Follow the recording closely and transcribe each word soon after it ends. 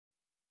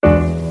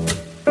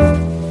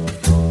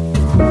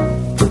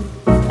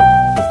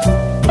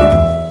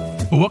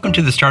welcome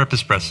to the Startup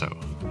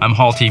Espresso. I'm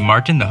Hall T.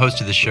 Martin, the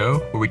host of the show,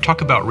 where we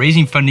talk about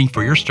raising funding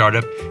for your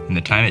startup and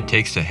the time it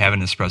takes to have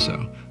an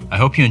espresso. I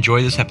hope you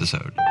enjoy this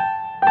episode.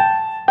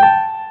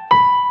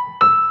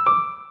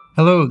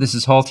 Hello, this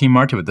is Hall T.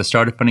 Martin with the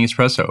Startup Funding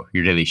Espresso,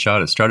 your daily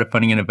shot of startup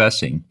funding and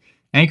investing.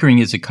 Anchoring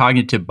is a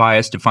cognitive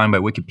bias defined by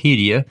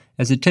Wikipedia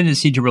as a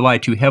tendency to rely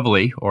too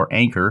heavily, or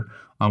anchor,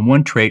 on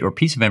one trait or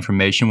piece of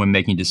information when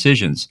making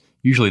decisions,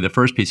 usually the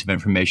first piece of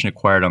information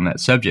acquired on that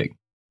subject.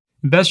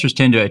 Investors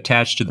tend to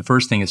attach to the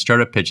first thing a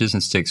startup pitches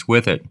and sticks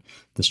with it.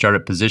 If the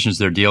startup positions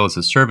their deal as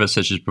a service,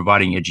 such as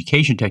providing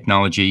education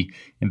technology,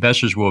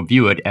 investors will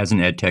view it as an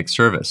edtech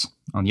service.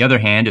 On the other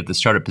hand, if the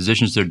startup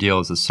positions their deal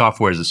as a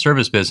software as a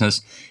service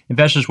business,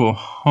 investors will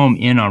home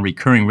in on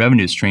recurring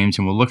revenue streams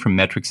and will look for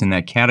metrics in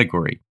that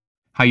category.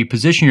 How you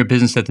position your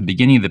business at the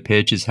beginning of the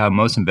pitch is how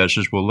most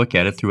investors will look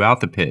at it throughout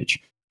the pitch.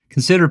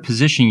 Consider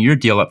positioning your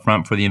deal up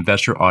front for the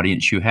investor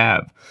audience you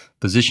have.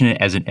 Position it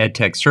as an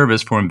edtech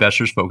service for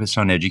investors focused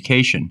on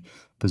education.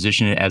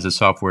 Position it as a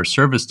software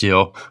service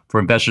deal for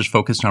investors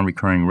focused on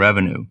recurring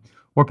revenue.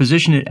 Or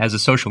position it as a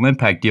social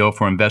impact deal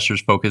for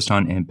investors focused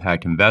on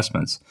impact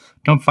investments.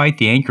 Don't fight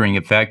the anchoring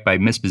effect by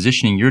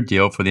mispositioning your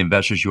deal for the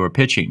investors you are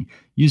pitching.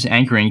 Use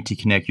anchoring to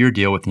connect your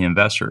deal with the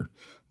investor.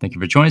 Thank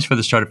you for joining us for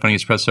the Startup Funding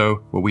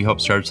Espresso, where we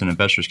help startups and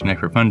investors connect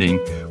for funding.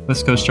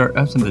 Let's go start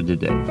up something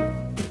today.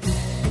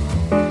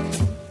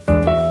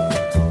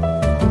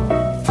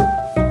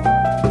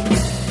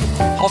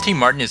 Hall T.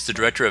 Martin is the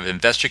director of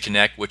Investor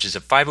Connect, which is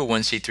a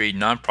 501c3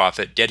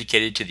 nonprofit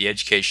dedicated to the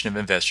education of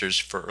investors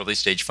for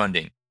early-stage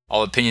funding.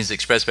 All opinions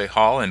expressed by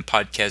Hall and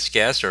podcast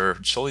guests are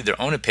solely their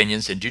own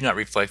opinions and do not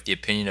reflect the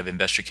opinion of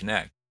Investor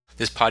Connect.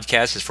 This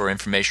podcast is for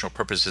informational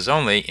purposes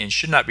only and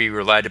should not be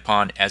relied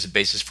upon as a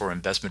basis for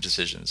investment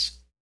decisions.